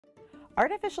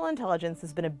Artificial intelligence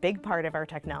has been a big part of our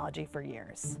technology for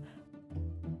years.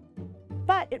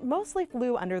 But it mostly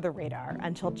flew under the radar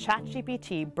until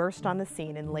ChatGPT burst on the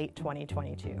scene in late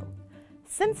 2022.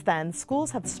 Since then,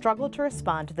 schools have struggled to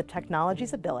respond to the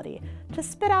technology's ability to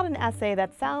spit out an essay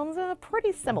that sounds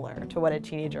pretty similar to what a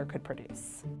teenager could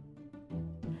produce.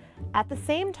 At the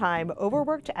same time,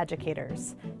 overworked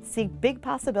educators seek big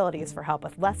possibilities for help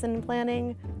with lesson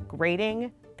planning,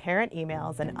 grading, parent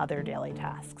emails, and other daily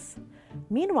tasks.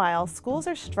 Meanwhile, schools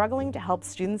are struggling to help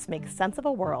students make sense of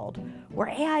a world where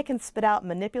AI can spit out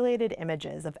manipulated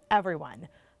images of everyone,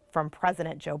 from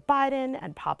President Joe Biden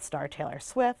and pop star Taylor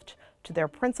Swift to their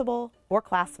principal or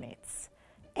classmates.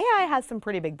 AI has some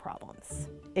pretty big problems.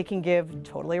 It can give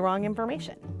totally wrong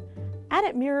information, and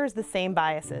it mirrors the same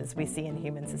biases we see in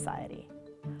human society.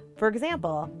 For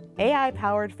example,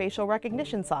 AI-powered facial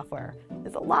recognition software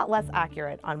is a lot less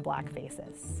accurate on Black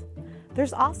faces.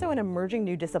 There's also an emerging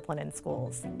new discipline in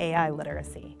schools, AI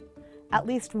literacy. At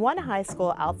least one high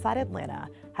school outside Atlanta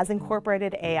has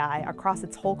incorporated AI across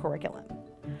its whole curriculum.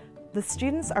 The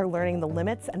students are learning the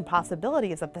limits and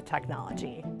possibilities of the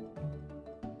technology,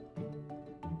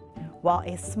 while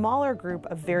a smaller group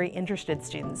of very interested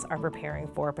students are preparing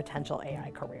for potential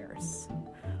AI careers.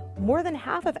 More than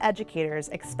half of educators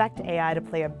expect AI to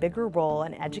play a bigger role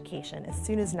in education as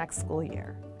soon as next school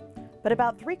year. But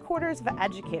about 3/4 of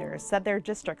educators said their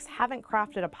districts haven't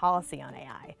crafted a policy on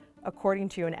AI, according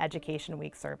to an Education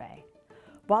Week survey.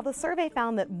 While the survey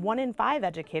found that 1 in 5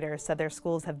 educators said their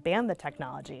schools have banned the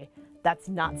technology, that's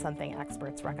not something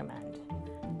experts recommend.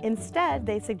 Instead,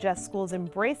 they suggest schools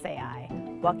embrace AI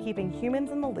while keeping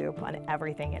humans in the loop on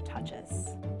everything it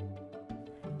touches.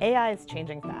 AI is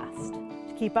changing fast.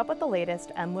 To keep up with the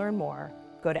latest and learn more,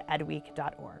 go to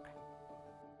edweek.org.